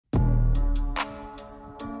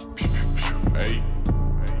Ayy,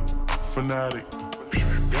 fanatic.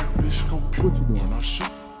 That bitch go pew when I shoot,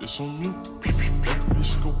 it's on mute. That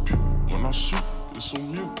bitch go pew when I shoot, it's on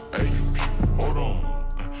mute. Ayy, hold on,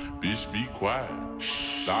 bitch be quiet.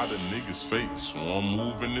 Lot of niggas fake, so I'm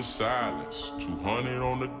moving in silence. 200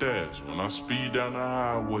 on the dash when I speed down the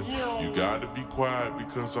highway. You gotta be quiet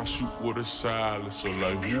because I shoot with a silence. So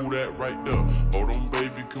like, who that right there? Hold on,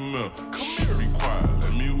 baby, come here. Be quiet,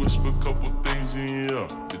 let me whisper a couple things in your ear.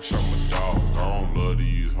 Bitch, I'm a dog, I don't love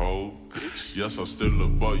these hoes. Yes, I still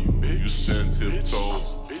above you, you stand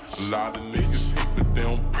tiptoes. A lot of niggas hate, but they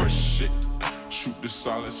don't press shit. Shoot the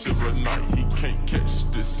silence every night, he can't catch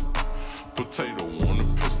this. Potato on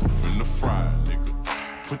a pistol, finna fry, nigga.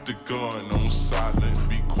 Put the gun on silent,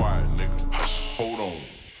 be quiet, nigga. Hold on,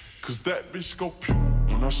 cause that bitch go pew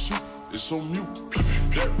when I shoot, it's on mute.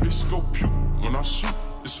 That bitch go pew when I shoot,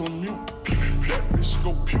 it's on mute. That bitch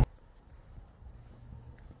go pew